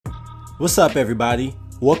What's up, everybody?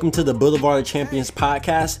 Welcome to the Boulevard of Champions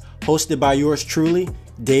podcast, hosted by yours truly,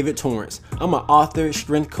 David Torrance. I'm an author,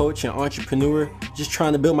 strength coach, and entrepreneur, just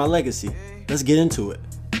trying to build my legacy. Let's get into it.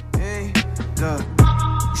 Hey, look,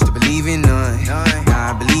 used to believe in none, now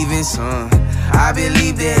I believe in some. I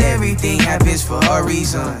believe that everything happens for a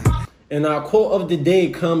reason. And our quote of the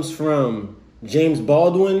day comes from James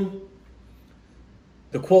Baldwin.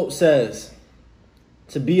 The quote says,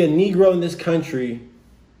 "To be a Negro in this country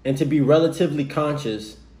and to be relatively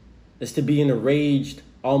conscious is to be enraged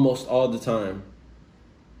almost all the time."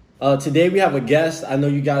 Today we have a guest. I know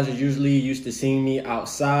you guys are usually used to seeing me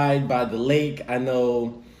outside by the lake. I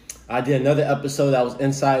know I did another episode that was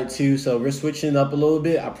inside too, so we're switching it up a little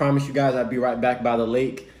bit. I promise you guys I'll be right back by the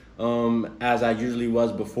lake as I usually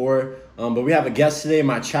was before. But we have a guest today,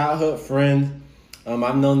 my childhood friend.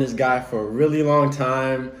 I've known this guy for a really long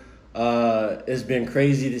time. It's been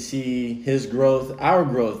crazy to see his growth, our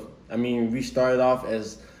growth. I mean, we started off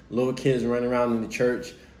as little kids running around in the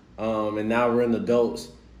church, and now we're in adults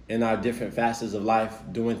in our different facets of life,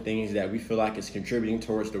 doing things that we feel like is contributing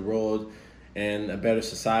towards the world and a better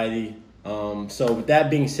society. So with that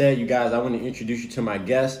being said, you guys, I want to introduce you to my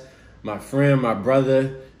guest, my friend, my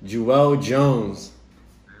brother, Joel Jones.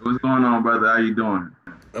 What's going on, brother? How you doing?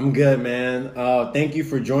 I'm good, man. Thank you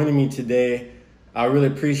for joining me today. I really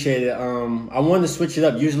appreciate it. I wanted to switch it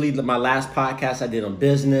up. Usually my last podcast I did on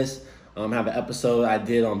business. Have an episode I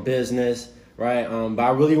did on business, right? But I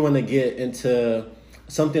really want to get into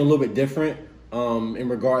something a little bit different in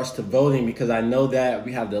regards to voting, because I know that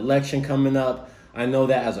we have the election coming up. I know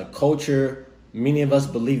that as a culture, many of us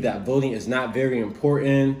believe that voting is not very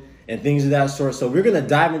important and things of that sort. So we're going to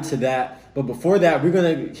dive into that. But before that, we're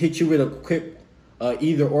going to hit you with a quick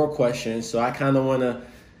either or question. So I kind of want to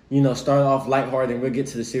start off lighthearted and we'll get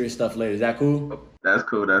to the serious stuff later. Is that cool? That's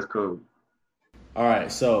cool. That's cool. All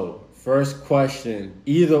right. So first question,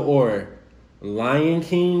 either or, Lion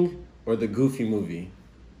King or the Goofy movie?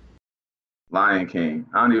 Lion King.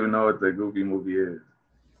 I don't even know what the Goofy movie is.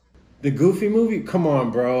 The Goofy movie? Come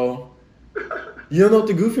on, bro. You don't know what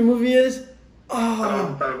the Goofy movie is?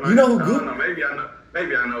 Oh, you know who Goofy?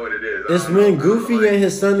 Maybe I know what it is. It's when Goofy and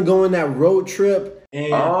his son go on that road trip.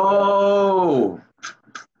 And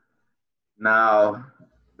Now,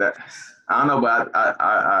 that I don't know, but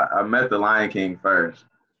I met the Lion King first.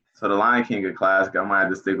 So the Lion King is classic. I might have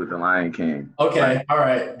to stick with the Lion King. Okay, all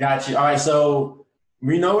right, got you. All right, so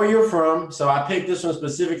we know where you're from, so I picked this one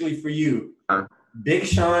specifically for you. Big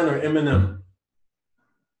Sean or Eminem?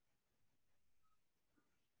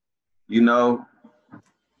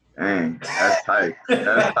 Dang, that's tight.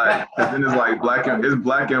 That's tight. And then it's like black and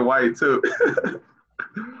white too.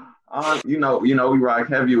 We rock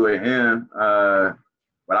heavy with him.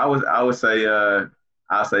 But I would say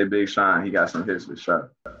I'll say Big Sean. He got some hits for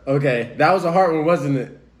sure. Okay, that was a hard one, wasn't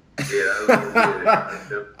it? Yeah.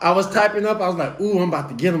 I was typing up. I was like, "Ooh, I'm about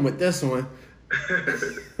to get him with this one."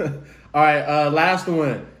 All right, last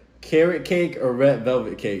one: carrot cake or red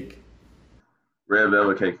velvet cake? Red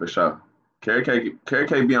velvet cake for sure. Carrot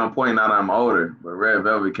cake be on point now that I'm older, but red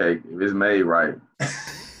velvet cake, if it's made right,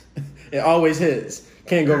 it always hits.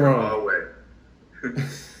 Can't go wrong. Always.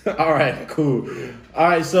 All right, cool. All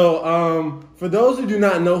right, so for those who do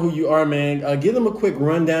not know who you are, man, give them a quick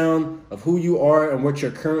rundown of who you are and what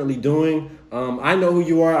you're currently doing. I know who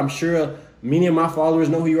you are. I'm sure many of my followers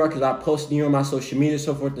know who you are because I posted you on my social media,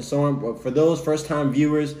 so forth and so on. But for those first-time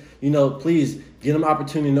viewers, please give them an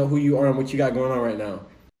opportunity to know who you are and what you got going on right now.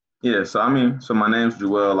 Yeah, so my name's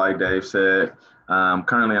Joel, like Dave said.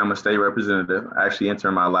 Currently, I'm a state representative. I actually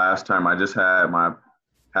entered my last term. I just had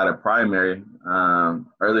a primary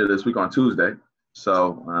earlier this week on Tuesday.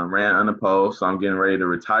 So ran unopposed. So I'm getting ready to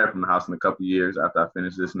retire from the House in a couple of years after I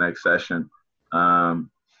finish this next session.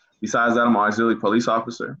 Besides that, I'm an auxiliary police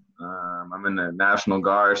officer. I'm in the National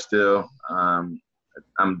Guard still. I'm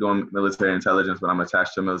doing military intelligence, but I'm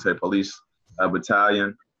attached to a military police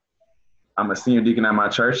battalion. I'm a senior deacon at my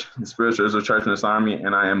church, the Spiritual Israel Church in this Army,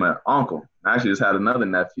 and I am an uncle. I actually just had another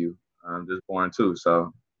nephew just born too.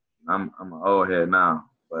 So I'm an old head now,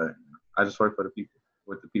 but I just work for the people,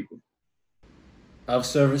 with the people. Of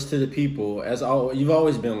service to the people, you've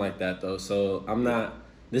always been like that though. So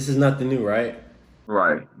this is nothing new, right?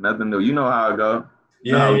 Right, nothing new. You know how it go.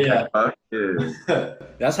 Yeah. Yeah.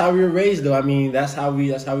 That's how we were raised though. I mean, that's how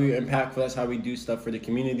we were impactful. That's how we do stuff for the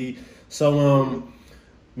community. So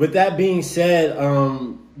with that being said,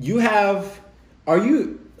 there's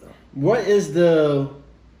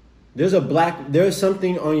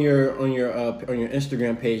something on your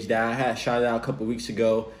Instagram page that I had shouted out a couple weeks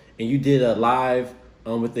ago, and you did a live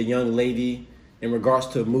with a young lady in regards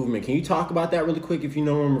to a movement. Can you talk about that really quick if you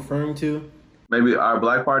know what I'm referring to? Maybe our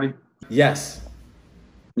Black Party? Yes.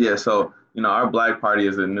 Yeah, so, our Black Party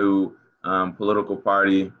is a new political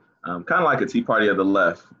party, kind of like a Tea Party of the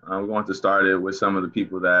left. We want to start it with some of the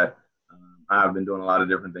people that I have been doing a lot of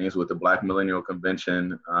different things with the Black Millennial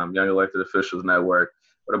Convention, Young Elected Officials Network,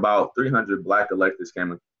 but about 300 Black electeds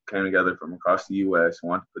came together from across the U.S. and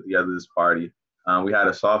wanted to put together this party. We had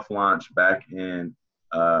a soft launch back in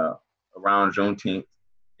around Juneteenth,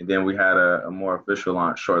 and then we had a more official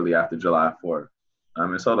launch shortly after July 4th.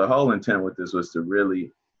 And so the whole intent with this was to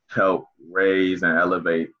really help raise and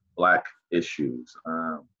elevate Black issues.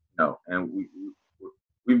 And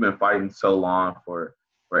we've been fighting so long for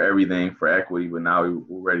everything, for equity, but now we're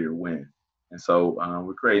ready to win. And so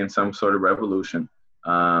we're creating some sort of revolution.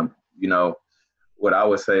 What I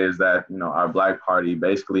would say is that, our Black Party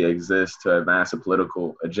basically exists to advance a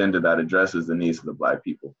political agenda that addresses the needs of the Black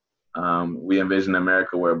people. We envision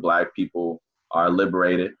America where Black people are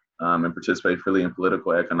liberated and participate freely in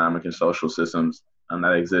political, economic, and social systems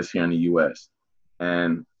that exist here in the U.S.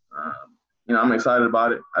 And, I'm excited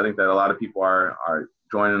about it. I think that a lot of people are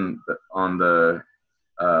joining on the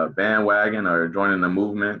bandwagon or joining the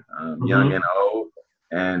movement, young and old.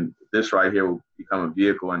 And this right here will become a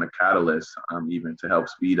vehicle and a catalyst even to help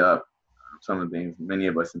speed up some of the things many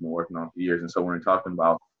of us have been working on for years. And so when we're talking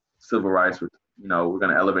about civil rights, we're going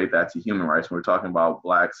to elevate that to human rights. When we're talking about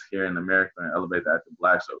Blacks here in America, and elevate that to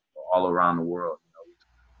Blacks all around the world.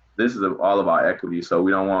 This is all about equity. So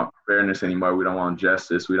we don't want fairness anymore. We don't want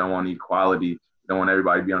justice. We don't want equality. We don't want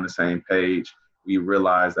everybody to be on the same page. We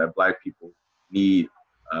realize that Black people need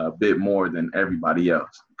a bit more than everybody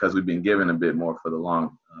else because we've been given a bit more for the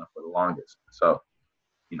longest. So,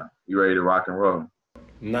 we ready to rock and roll.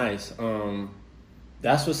 Nice.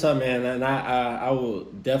 That's what's up, man. And I will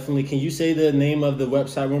definitely. Can you say the name of the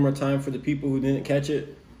website one more time for the people who didn't catch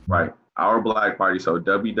it? Right. Our Black Party. So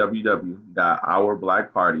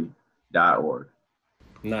www.ourblackparty.org.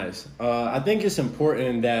 Nice. I think it's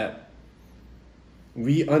important that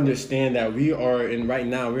we understand that right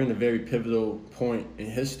now we're in a very pivotal point in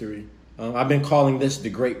history. I've been calling this the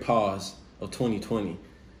Great Pause of 2020,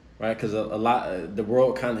 right? Because the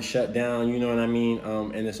world kind of shut down, you know what I mean?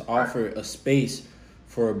 And it's offered a space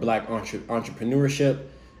for Black entrepreneurship.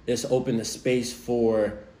 It's opened a space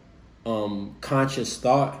for conscious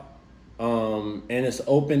thought. And it's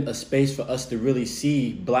opened a space for us to really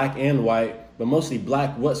see Black and white, but mostly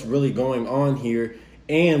Black, what's really going on here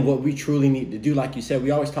and what we truly need to do. Like you said,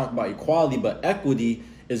 we always talk about equality, but equity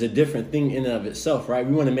is a different thing in and of itself, right?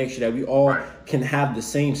 We want to make sure that we all can have the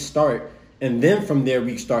same start, and then from there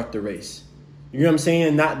we start the race. You know what I'm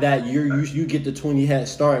saying? Not that you get the 20 head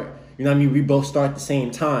start. You know what I mean? We both start at the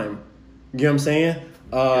same time. You know what I'm saying?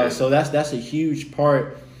 So that's a huge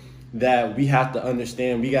part that we have to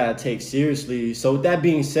understand. We got to take seriously. So with that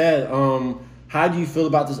being said, how do you feel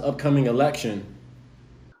about this upcoming election?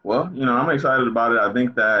 Well, I'm excited about it. I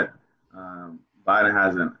think that Biden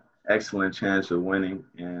has an excellent chance of winning,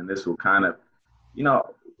 and this will kind of,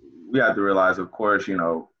 we have to realize, of course,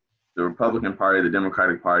 the Republican Party, the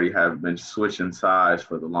Democratic Party have been switching sides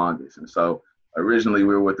for the longest. And so originally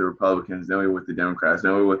we were with the Republicans, then we were with the Democrats,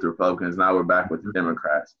 then we were with the Republicans, now we're back with the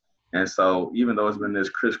Democrats. And so even though it's been this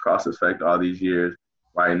crisscross effect all these years,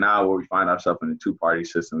 right now where we find ourselves in a two-party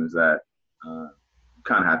system is that you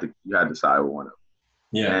had to side with one of them.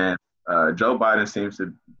 Yeah. And Joe Biden seems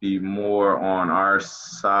to be more on our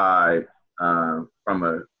side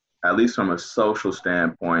at least from a social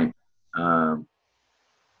standpoint. And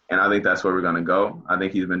I think that's where we're going to go. I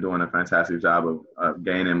think he's been doing a fantastic job of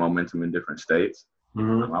gaining momentum in different states.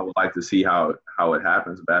 I would like to see how it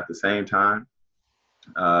happens. But at the same time,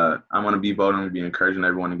 I'm going to be voting. I'm going to be encouraging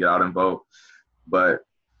everyone to get out and vote. But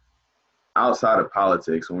outside of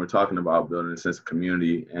politics, when we're talking about building a sense of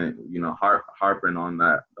community and, harping on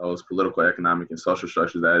those political, economic, and social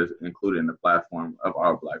structures that is included in the platform of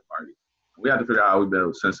our Black Party, we have to figure out how we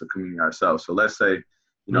build a sense of community ourselves. So let's say,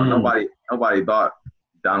 nobody thought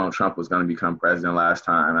Donald Trump was going to become president last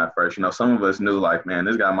time at first. Some of us knew like, man,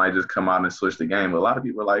 this guy might just come out and switch the game. But a lot of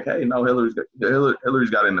people were like, hey, no, Hillary's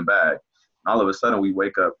got in the bag. And all of a sudden we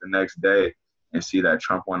wake up the next day and see that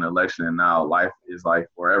Trump won the election, and now life is like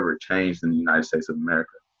forever changed in the United States of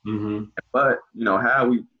America. But, had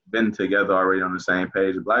we been together already on the same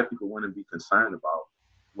page, Black people wouldn't be concerned about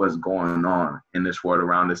what's going on in this world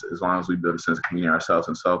around us as long as we build a sense of community ourselves.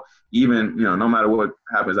 And so even, no matter what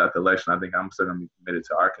happens at the election, I think I'm still going to be committed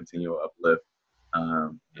to our continual uplift.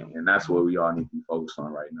 And that's what we all need to be focused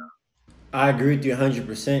on right now. I agree with you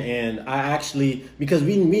 100%. And I actually, because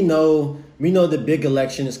we know the big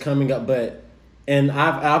election is coming up, but And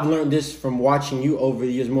I've learned this from watching you over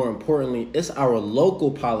the years. More importantly, it's our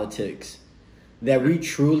local politics that we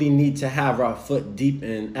truly need to have our foot deep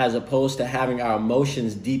in, as opposed to having our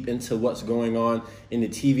emotions deep into what's going on in the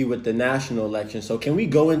TV with the national election. So can we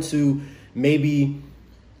go into maybe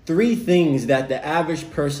 3 things that the average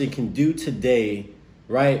person can do today,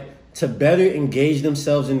 right, to better engage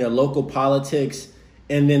themselves in their local politics?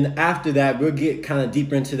 And then after that, we'll get kind of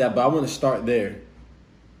deeper into that, but I want to start there.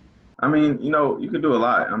 I mean, you can do a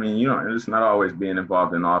lot. I mean, it's not always being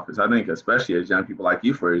involved in office. I think especially as young people like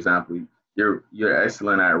you, for example, you're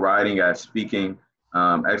excellent at writing, at speaking,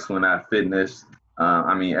 excellent at fitness.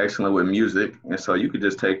 Excellent with music. And so you could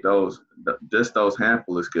just take those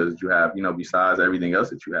handful of skills that you have, besides everything else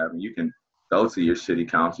that you have. And you can go to your city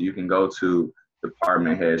council. You can go to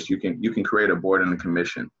department heads. You can create a board and a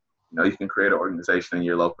commission. You can create an organization in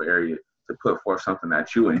your local area to put forth something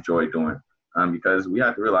that you enjoy doing. Because we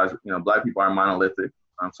have to realize, Black people are monolithic.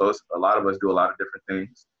 So a lot of us do a lot of different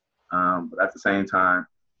things. But at the same time,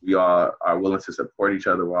 we all are willing to support each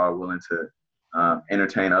other. We're all willing to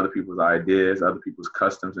entertain other people's ideas, other people's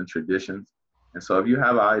customs and traditions. And so if you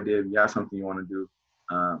have an idea, if you have something you want to do,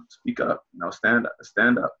 speak up, stand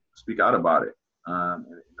up, speak out about it. And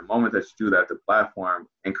the moment that you do that, the platform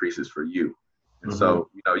increases for you. And so,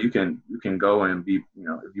 you can go and be,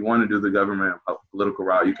 if you want to do the government political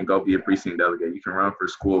route, you can go be a precinct delegate. You can run for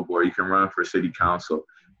school board. You can run for city council.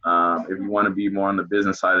 If you want to be more on the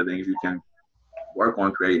business side of things, you can work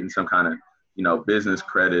on creating some kind of, business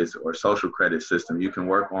credits or social credit system. You can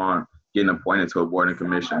work on getting appointed to a board and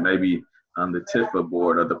commission, maybe the TIFA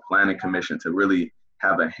board or the planning commission, to really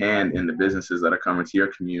have a hand in the businesses that are coming to your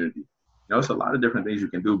community. It's a lot of different things you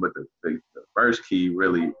can do, but the first key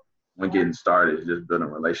really when getting started is just building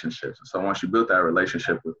relationships. And so once you build that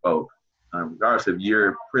relationship with folks, regardless if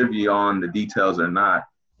you're privy on the details or not,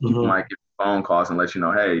 people might get phone calls and let you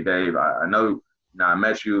know, hey, Dave, I know I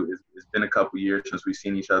met you. It's been a couple years since we've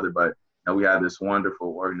seen each other, but we had this wonderful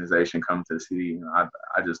organization come to the city.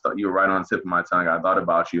 I just thought you were right on the tip of my tongue. I thought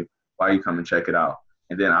about you. Why you come and check it out?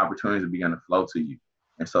 And then opportunities begin to flow to you.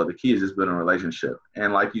 And so the key is just building a relationship.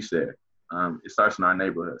 And like you said, it starts in our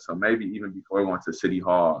neighborhood. So maybe even before going to City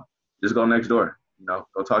Hall, just go next door. Go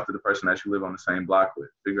talk to the person that you live on the same block with.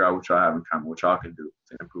 Figure out what y'all have in common, what y'all can do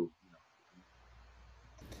to improve.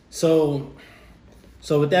 So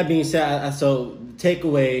with that being said, so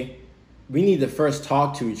takeaway, we need to first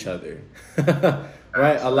talk to each other,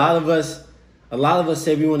 right? A lot of us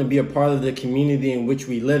say we want to be a part of the community in which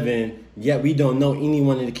we live in, yet we don't know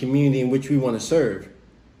anyone in the community in which we want to serve.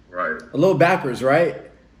 Right. A little backwards, right?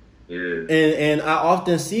 Yeah. And I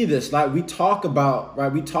often see this, like we talk about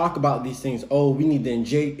these things. Oh, we need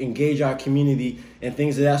to engage our community and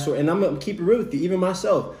things of that sort. And I'm going to keep it real with you, even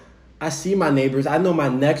myself. I see my neighbors. I know my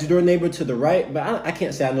next door neighbor to the right, but I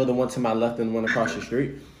can't say I know the one to my left and the one across the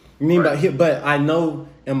street. But I know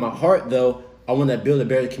in my heart, though, I want to build a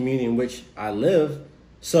better community in which I live.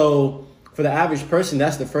 So for the average person,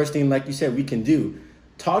 that's the first thing, like you said, we can do.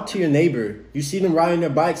 Talk to your neighbor. You see them riding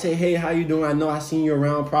their bike, say, hey, how you doing? I know I seen you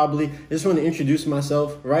around probably. I just want to introduce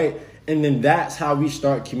myself, right? And then that's how we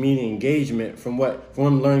start community engagement from what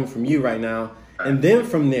I'm learning from you right now. And then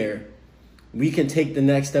from there, we can take the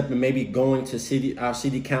next step and maybe going to our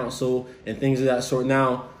city council and things of that sort.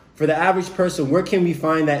 Now, for the average person, where can we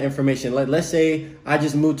find that information? Let's say I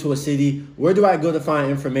just moved to a city. Where do I go to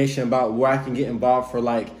find information about where I can get involved for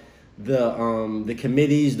the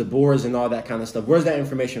committees, the boards, and all that kind of stuff? Where's that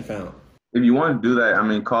information found? If you want to do that,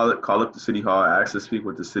 call up the city hall, ask to speak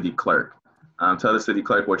with the city clerk. Tell the city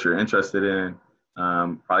clerk what you're interested in.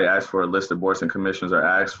 Probably ask for a list of boards and commissions, or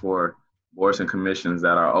ask for boards and commissions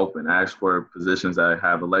that are open. Ask for positions that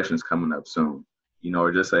have elections coming up soon.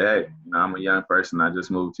 Or just say, hey, I'm a young person. I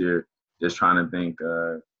just moved here, just trying to think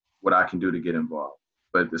what I can do to get involved.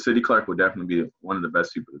 But the city clerk will definitely be one of the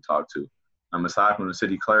best people to talk to. Aside from the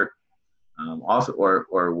city clerk, also,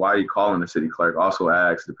 or why you calling the city clerk, also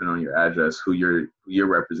ask, depending on your address, who your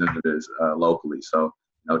representative is locally. So,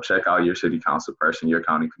 check out your city council person, your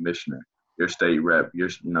county commissioner, your state rep, your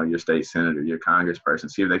state senator, your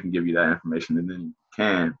congressperson. See if they can give you that information, and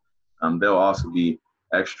then they'll also be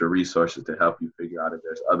extra resources to help you figure out if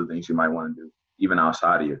there's other things you might want to do, even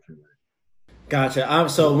outside of your community. Gotcha.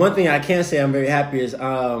 So one thing I can say I'm very happy is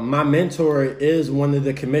my mentor is one of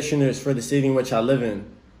the commissioners for the city in which I live in.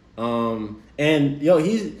 And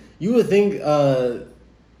you would think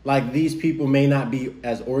like these people may not be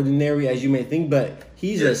as ordinary as you may think, but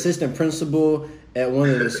he's an assistant principal at one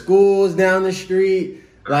of the schools down the street.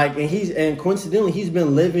 And coincidentally, he's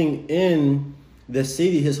been living in the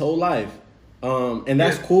city his whole life. And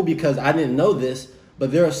that's cool because I didn't know this,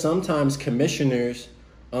 but there are sometimes commissioners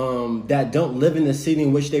that don't live in the city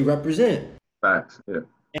in which they represent. Facts. Yeah.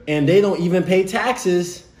 And they don't even pay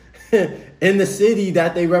taxes in the city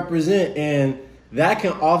that they represent. And that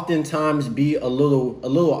can oftentimes be a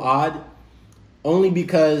little odd, only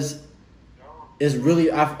because it's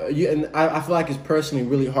really, I feel like it's personally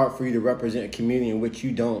really hard for you to represent a community in which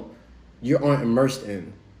you aren't immersed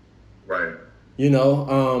in. Right.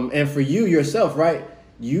 And for you yourself, right?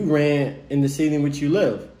 You ran in the city in which you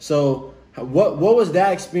live. So what was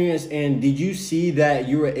that experience? And did you see that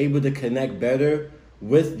you were able to connect better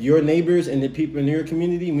with your neighbors and the people in your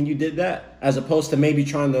community when you did that, as opposed to maybe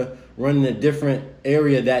trying to run in a different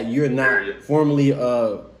area that you're not formally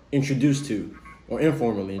introduced to or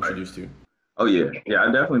informally introduced to? Oh, yeah. Yeah,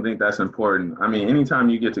 I definitely think that's important. I mean, anytime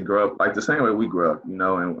you get to grow up, like the same way we grew up,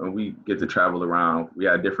 and we get to travel around, we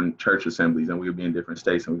had different church assemblies and we would be in different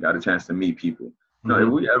states and we got a chance to meet people. If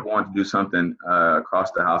we ever wanted to do something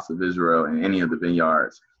across the House of Israel in any of the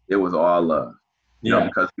vineyards, it was all love.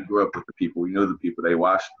 Because we grew up with the people, we knew the people. They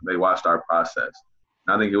watched our process.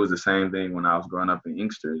 And I think it was the same thing when I was growing up in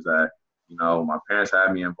Inkster, is that, my parents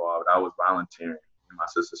had me involved. I was volunteering. And my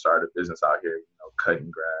sister started a business out here,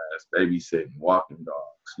 cutting grass, babysitting, walking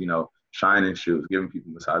dogs, shining shoes, giving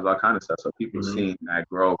people massages, all kind of stuff. So people seen that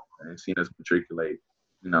growth and seen us matriculate,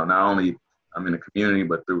 not only I'm in the community,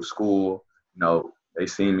 but through school. They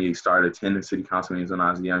seen me start attending city council meetings when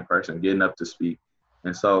I was a young person, getting up to speak.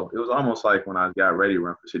 And so it was almost like when I got ready to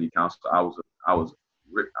run for city council, I was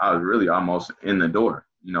really almost in the door,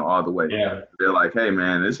 all the way. Yeah. They're like, hey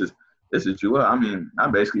man, this is Joel. I mean, I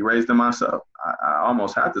basically raised him myself. I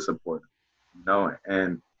almost had to support him,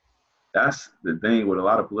 and that's the thing with a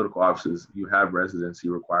lot of political offices. You have residency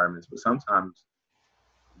requirements, but sometimes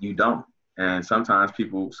you don't. And sometimes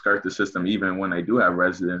people skirt the system even when they do have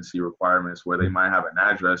residency requirements, where they might have an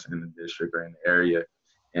address in the district or in the area,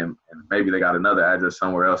 and maybe they got another address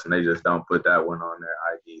somewhere else and they just don't put that one on their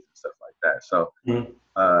IDs and stuff like that. So,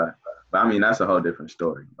 but I mean, that's a whole different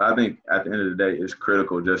story. But I think at the end of the day, it's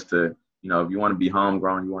critical just to, if you want to be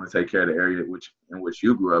homegrown, you want to take care of the area in which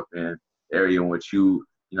you grew up in, the area in which you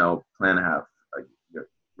plan to have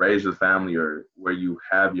raise a family, or where you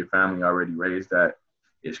have your family already raised at.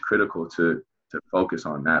 It's critical to focus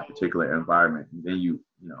on that particular environment. And then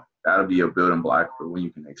that'll be a building block for when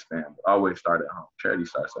you can expand. But always start at home. Charity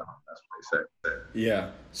starts at home. That's what they say.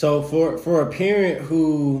 Yeah. So for a parent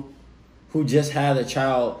who just had a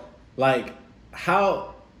child, like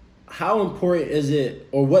how important is it,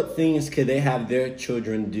 or what things could they have their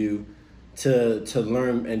children do to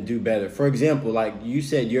learn and do better? For example, like you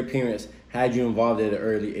said, your parents had you involved at an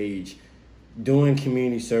early age, doing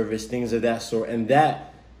community service, things of that sort, and that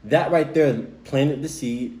right there planted the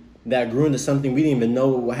seed that grew into something we didn't even know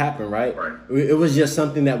what would happen, right? It was just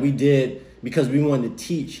something that we did because we wanted to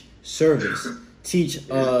teach service, teach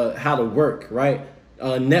how to work, right?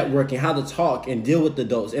 Networking, how to talk and deal with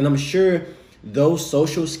adults. And I'm sure those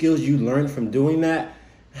social skills you learned from doing that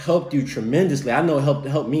helped you tremendously. I know it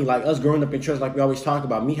helped me, like us growing up in church, like we always talk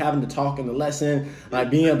about, me having to talk in the lesson, like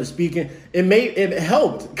being able to speak. It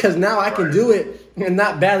helped, because now I can do it and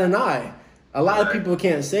not bat an eye. A lot of people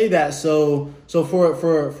can't say that. So for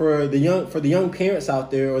the young parents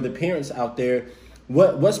out there, or the parents out there,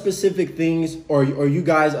 what specific things are you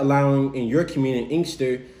guys allowing in your community in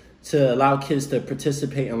Inkster to allow kids to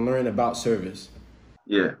participate and learn about service?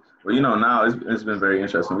 Yeah. Well, now it's been very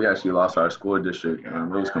interesting. We actually lost our school district. It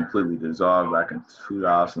was completely dissolved back in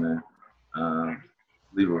 2000. I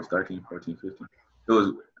believe it was 13, 14, 15.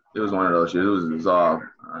 It was one of those years. It was dissolved.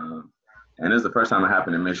 And this is the first time it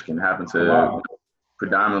happened in Michigan. It happened to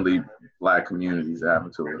predominantly Black communities. It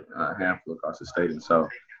happened to a handful across the state. And so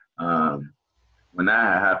when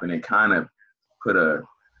that happened, it kind of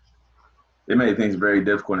it made things very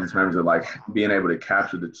difficult in terms of like being able to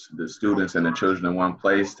capture the students and the children in one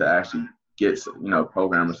place to actually get, a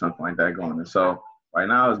program or something like that going. And so right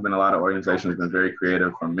now, there's been a lot of organizations been very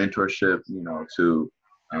creative, from mentorship, to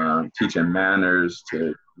teaching manners,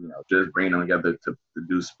 to, just bringing them together to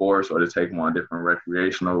do sports, or to take them on different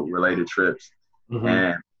recreational related trips.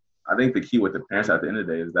 And I think the key with the parents at the end of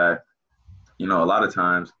the day is that, a lot of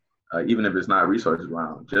times, even if it's not resources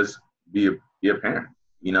around, just be a parent.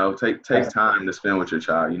 Take time to spend with your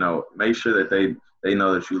child. Make sure that they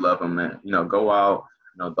know that you love them, and go out,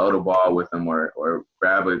 throw the ball with them, or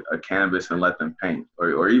grab a canvas and let them paint,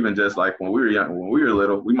 or even just like when we were young, when we were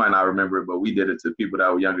little, we might not remember it, but we did it to people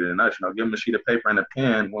that were younger than us. Give them a sheet of paper and a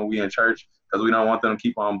pen when we in church, because we don't want them to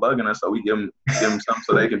keep on bugging us. So we give them something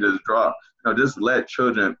so they can just draw. Just let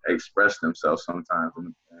children express themselves sometimes,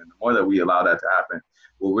 and the more that we allow that to happen,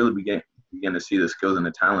 we'll really begin to see the skills and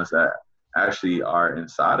the talents that actually are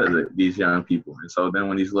inside of these young people. And so then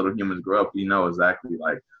when these little humans grow up, you know exactly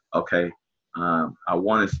like, okay, I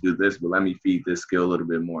wanted to do this, but let me feed this skill a little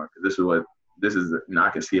bit more. Because I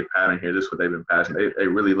can see a pattern here. This is what they've been passionate. They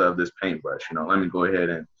really love this paintbrush. Let me go ahead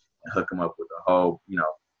and hook them up with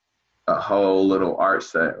a whole little art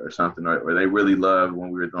set or something, or they really love when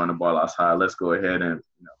we were throwing the ball outside. Let's go ahead and,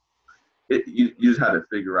 you just have to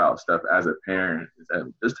figure out stuff as a parent.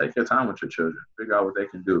 Just take your time with your children. Figure out what they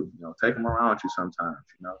can do. Take them around with you sometimes.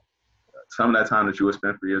 Some of that time that you would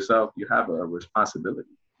spend for yourself, you have a responsibility.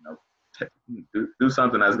 Do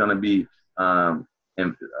something that's going to be an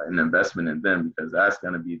investment in them, because that's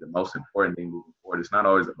going to be the most important thing moving forward. It's not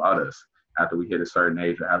always about us after we hit a certain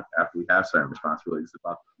age or after we have certain responsibilities. It's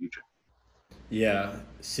about the future. Yeah,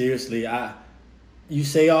 seriously. You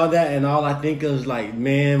say all that, and all I think of is like,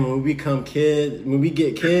 man, when we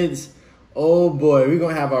get kids, oh boy, we're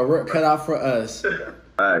gonna have our work cut out for us.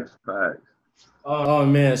 Facts. Oh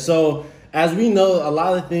man. So as we know, a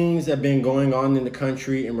lot of things have been going on in the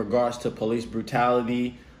country in regards to police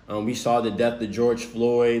brutality. We saw the death of George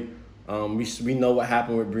Floyd. We know what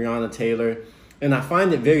happened with Breonna Taylor. And I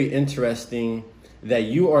find it very interesting that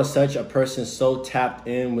you are such a person so tapped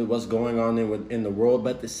in with what's going on in the world,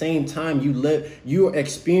 but at the same time, you're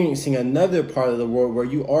experiencing another part of the world where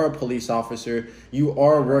you are a police officer, you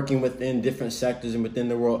are working within different sectors and within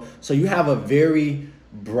the world. So you have a very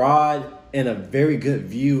broad and a very good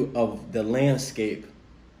view of the landscape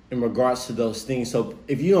in regards to those things. So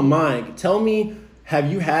if you don't mind, tell me,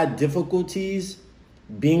 have you had difficulties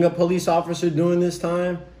being a police officer during this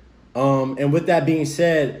time? And with that being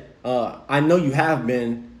said, I know you have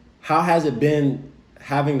been. How has it been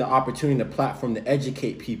having the opportunity to platform to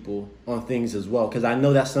educate people on things as well? Because I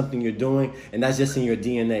know that's something you're doing, and that's just in your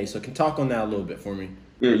DNA. So can you talk on that a little bit for me?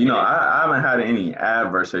 Yeah, I haven't had any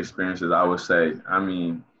adverse experiences, I would say. I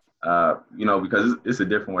mean, because it's a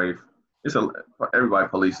different way. Everybody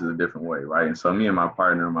polices a different way, right? And so me and my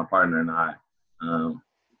partner and I,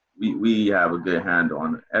 we have a good handle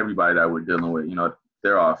on everybody that we're dealing with.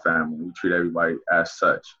 They're all family. We treat everybody as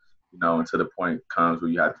such, and to the point comes where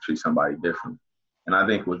you have to treat somebody different. And I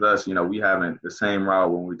think with us, we haven't the same route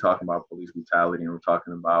when we're talking about police brutality and we're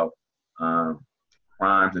talking about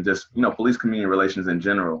crimes and just, police community relations in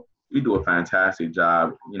general. We do a fantastic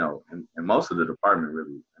job, and most of the department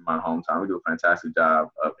really in my hometown, we do a fantastic job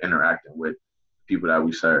of interacting with the people that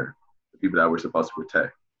we serve, the people that we're supposed to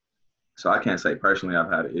protect. So I can't say personally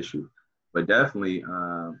I've had an issue, but definitely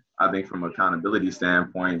I think from an accountability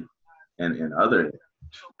standpoint and other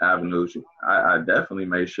avenues, I definitely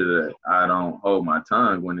make sure that I don't hold my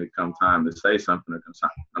tongue when it comes time to say something or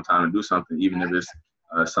come time to do something, even if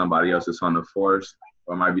it's somebody else that's on the force,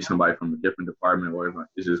 or it might be somebody from a different department, or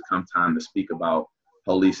it's just come time to speak about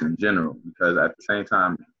police in general. Because at the same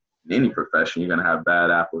time, in any profession, you're going to have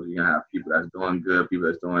bad apples. You're going to have people that's doing good, people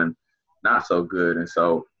that's doing not so good. And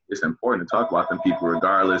so it's important to talk about them people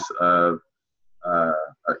regardless of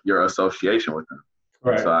your association with them.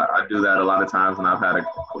 Right. So I do that a lot of times, and I've had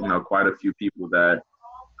quite a few people that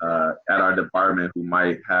at our department who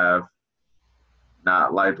might have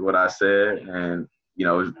not liked what I said, and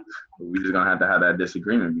we're just gonna have to have that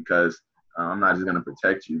disagreement, because I'm not just gonna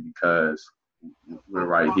protect you because we're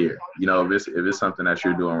right here. If it's something that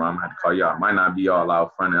you're doing wrong, I'm gonna have to call you out. It might not be all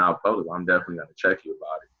out front and out public. I'm definitely gonna check you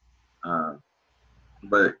about it.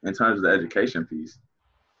 But in terms of the education piece,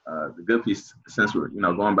 the good piece, since we're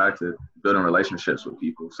going back to building relationships with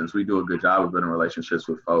people, since we do a good job of building relationships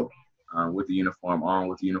with folk, with the uniform on,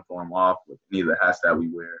 with the uniform off, with any of the hats that we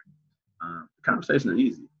wear, the conversations are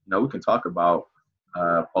easy. We can talk about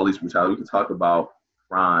police brutality, we can talk about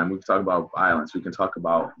crime, we can talk about violence, we can talk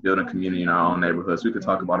about building community in our own neighborhoods, we can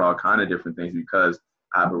talk about all kind of different things, because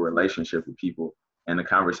I have a relationship with people, and the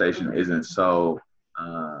conversation isn't so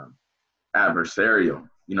adversarial.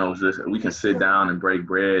 We can sit down and break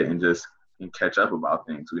bread and just catch up about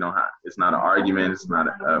things. It's not an argument. It's not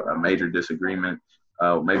a major disagreement.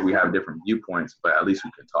 Maybe we have different viewpoints, but at least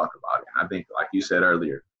we can talk about it. And I think, like you said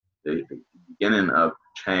earlier, the beginning of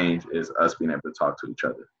change is us being able to talk to each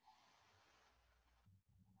other.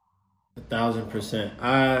 1,000%.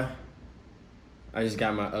 I just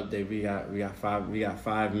got my update. We got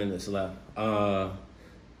 5 minutes left. I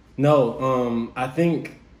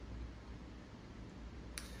think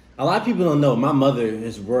a lot of people don't know, my mother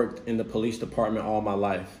has worked in the police department all my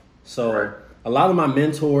life. So a lot of my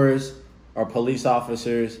mentors are police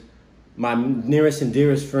officers. My nearest and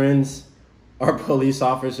dearest friends are police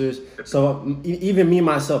officers. So even me,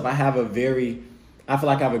 myself, I feel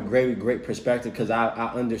like I have a great perspective, because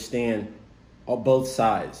I understand both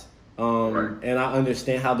sides. Right. And I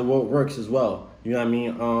understand how the world works as well. You know what I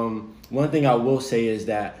mean? One thing I will say is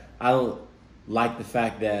that I don't like the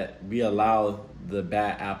fact that we allow the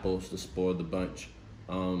bad apples to spoil the bunch.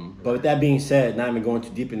 But with that being said, not even going too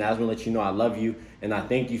deep in that, I just want to let you know I love you and I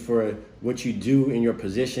thank you for what you do in your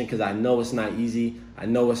position, because I know it's not easy. I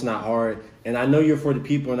know it's not hard. And I know you're for the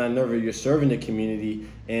people, and I know you're serving the community.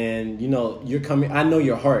 And, you know, you're coming. I know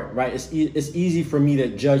your heart, right? It's easy for me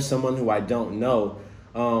to judge someone who I don't know.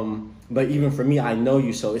 But even for me, I know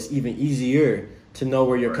you, so it's even easier to know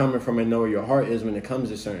where you're coming from and know where your heart is when it comes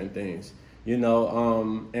to certain things. You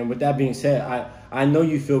know, and with that being said, I know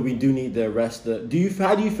you feel we do need to arrest the.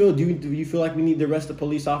 How do you feel? Do you feel like we need to arrest the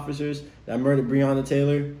police officers that murdered Breonna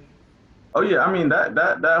Taylor? Oh yeah, I mean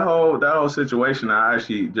that whole situation. I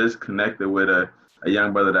actually just connected with a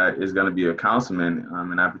young brother that is going to be a councilman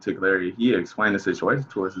in that particular area. He explained the situation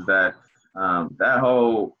to us is that that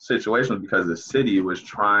whole situation was because the city was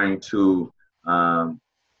trying to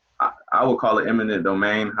I would call it eminent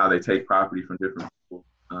domain, how they take property from different people.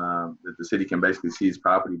 That the city can basically seize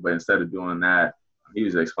property, but instead of doing that, he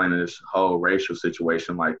was explaining this whole racial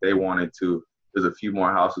situation. Like they wanted to, there's a few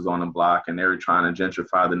more houses on the block and they were trying to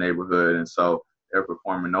gentrify the neighborhood. And so they're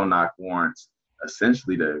performing no-knock warrants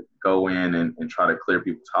essentially to go in and try to clear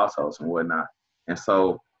people's households and whatnot. And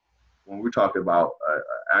so when we're talking about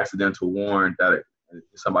accidental warrant that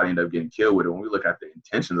somebody ended up getting killed with it, when we look at the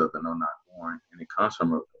intentions of the no-knock warrant and it comes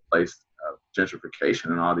from a place of gentrification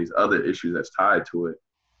and all these other issues that's tied to it,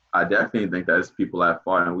 I definitely think that it's people at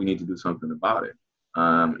fault and we need to do something about it.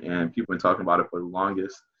 And people have been talking about it for the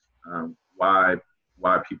longest. Why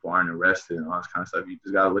people aren't arrested and all this kind of stuff. You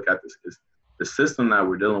just got to look at this. The system that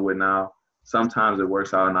we're dealing with now. Sometimes it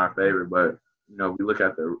works out in our favor, but you know, we look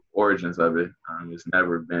at the origins of it. It's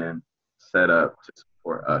never been set up to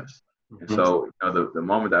support us. Mm-hmm. And so, you know, the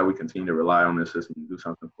moment that we continue to rely on this system to do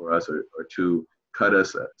something for us or to cut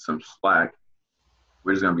us some slack,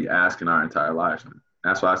 we're just going to be asking our entire lives. And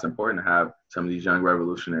that's why it's important to have some of these young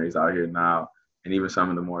revolutionaries out here now, and even some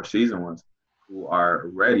of the more seasoned ones who are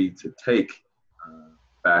ready to take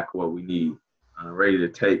back what we need, ready to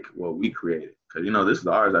take what we created. Because, you know, this is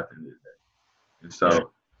ours at the end of the day. And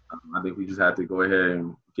so I think we just have to go ahead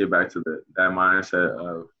and get back to that mindset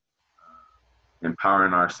of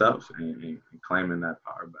empowering ourselves and claiming that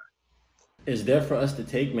power back. It's there for us to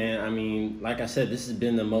take, man. I mean, like I said, this has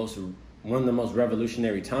been one of the most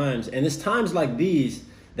revolutionary times. And it's times like these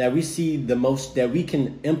that we see the most, that we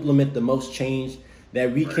can implement the most change,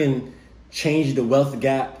 that we can change the wealth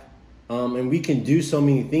gap, and we can do so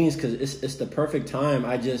many things because it's the perfect time.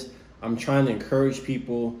 I'm trying to encourage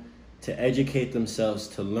people to educate themselves,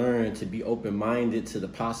 to learn, to be open-minded to the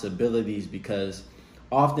possibilities, because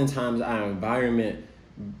oftentimes our environment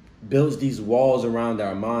builds these walls around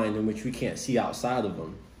our mind in which we can't see outside of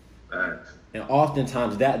them. And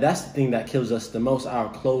oftentimes that's the thing that kills us the most, our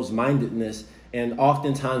closed-mindedness. And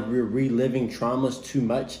oftentimes we're reliving traumas too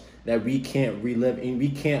much that we can't relive, and we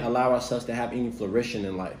can't allow ourselves to have any flourishing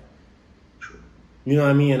in life. You know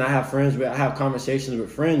what I mean? And I have conversations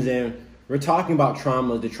with friends, and we're talking about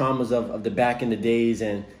the traumas of the back in the days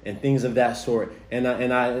and things of that sort. And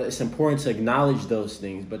it's important to acknowledge those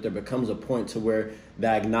things, but there becomes a point to where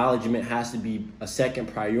that acknowledgement has to be a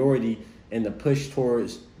second priority, and the push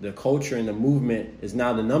towards the culture and the movement is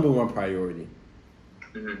now the number one priority.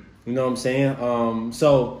 Mm-hmm. You know what I'm saying?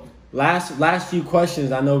 So last few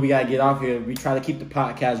questions. I know we got to get off here. We try to keep the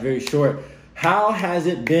podcast very short. How has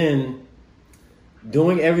it been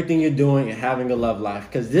doing everything you're doing and having a love life?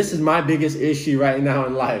 Because this is my biggest issue right now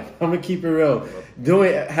in life. I'm gonna keep it real.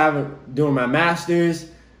 Doing my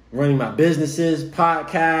masters, running my businesses,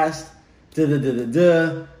 podcast,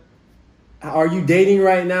 Are you dating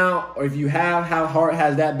right now? Or if you have, how hard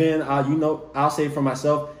has that been? I'll say for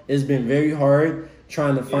myself, it's been very hard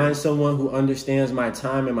trying to find someone who understands my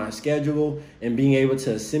time and my schedule and being able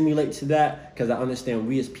to assimilate to that, because I understand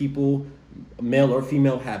we as people, male or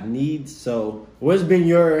female, have needs. So what's been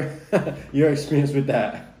your experience with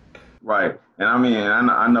that? Right. And I mean,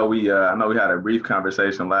 I know we had a brief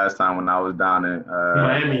conversation last time when I was down in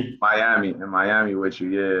Miami with you.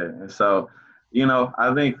 Yeah. And so, you know,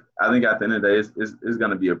 I think at the end of the day, it's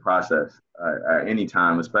going to be a process at any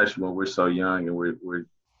time, especially when we're so young and we're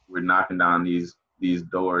knocking down these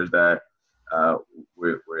doors that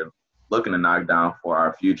we're looking to knock down for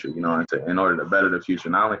our future, you know, in order to better the future,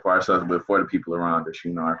 not only for ourselves, but for the people around us,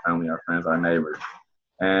 you know, our family, our friends, our neighbors.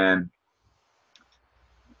 And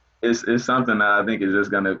it's something that I think is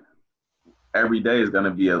just every day is going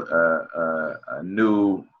to be a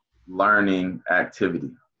new learning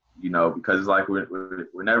activity, you know, because it's like we're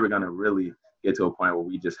never gonna really get to a point where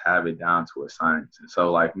we just have it down to a science. And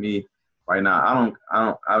so like me right now,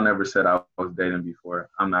 I've never said I was dating before.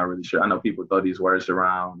 I'm not really sure. I know people throw these words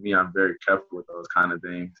around. Me, I'm very careful with those kind of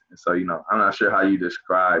things. And so, you know, I'm not sure how you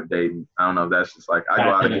describe dating. I don't know if that's just like I go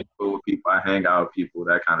out and get food with people, I hang out with people,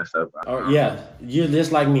 that kind of stuff. Oh yeah, you're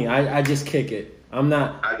just like me. I just kick it. I'm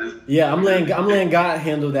not. I'm letting God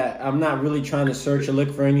handle that. I'm not really trying to search or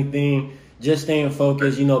look for anything. Just staying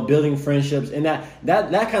focused, you know, building friendships, and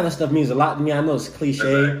that kind of stuff means a lot to me. I know it's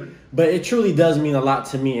cliche, but it truly does mean a lot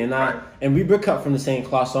to me. And we were cut from the same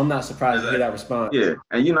cloth, so I'm not surprised to hear that response. Yeah,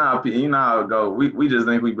 and you know how it go. We just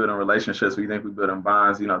think we building relationships. We think we building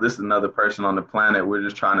bonds. You know, this is another person on the planet. We're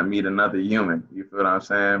just trying to meet another human. You feel what I'm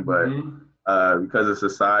saying? But because of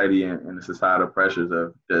society and the societal pressures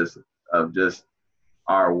of just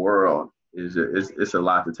our world. It's a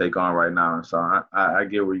lot to take on right now, and so I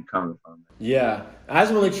get where you're coming from. Yeah, I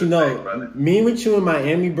just want to let you know, meeting with you in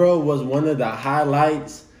Miami, bro, was one of the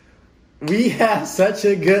highlights. We had such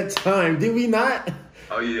a good time, did we not?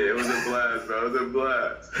 Oh yeah, it was a blast, bro. It was a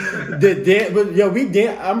blast.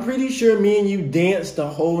 I'm pretty sure me and you danced the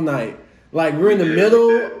whole night. Like we're in the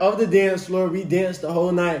middle of the dance floor. We danced the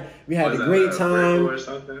whole night. We had a great time. Or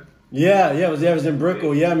something? Yeah, it was in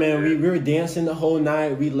Brickell. Yeah, man, we were dancing the whole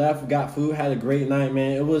night. We left, got food, had a great night,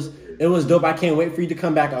 man. It was dope. I can't wait for you to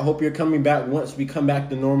come back. I hope you're coming back once we come back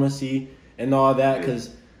to normalcy and all that,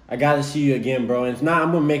 because I got to see you again, bro. And if not,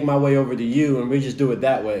 I'm going to make my way over to you, and we just do it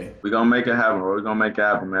that way. We're going to make it happen, bro. We're going to make it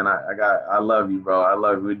happen, man. I love you, bro. I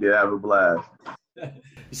love you. We did have a blast.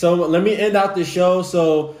 So let me end out the show.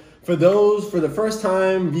 So for the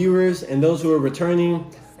first-time viewers and those who are returning,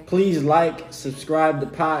 please like, subscribe to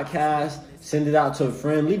the podcast, send it out to a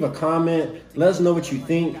friend, leave a comment, let us know what you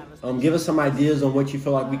think. Give us some ideas on what you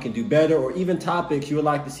feel like we can do better, or even topics you would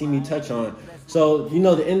like to see me touch on. So, you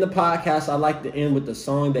know, to end the podcast, I like to end with the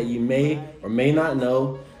song that you may or may not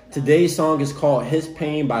know. Today's song is called His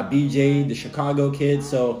Pain by BJ, the Chicago Kid.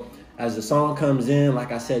 So as the song comes in,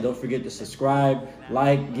 like I said, don't forget to subscribe,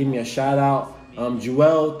 like, give me a shout out.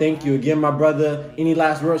 Joel, thank you again, my brother. Any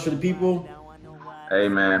last words for the people? Hey,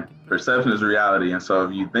 man, perception is reality. And so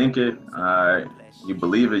if you think it, you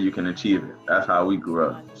believe it, you can achieve it. That's how we grew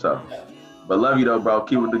up. So, but love you, though, bro.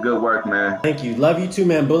 Keep with the good work, man. Thank you. Love you, too,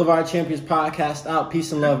 man. Boulevard Champions podcast out.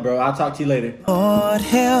 Peace and love, bro. I'll talk to you later. Lord,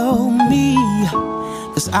 help me,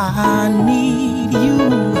 'cause I need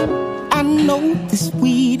you. I know this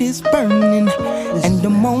weed is burning, and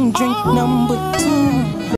I'm on drink number 2.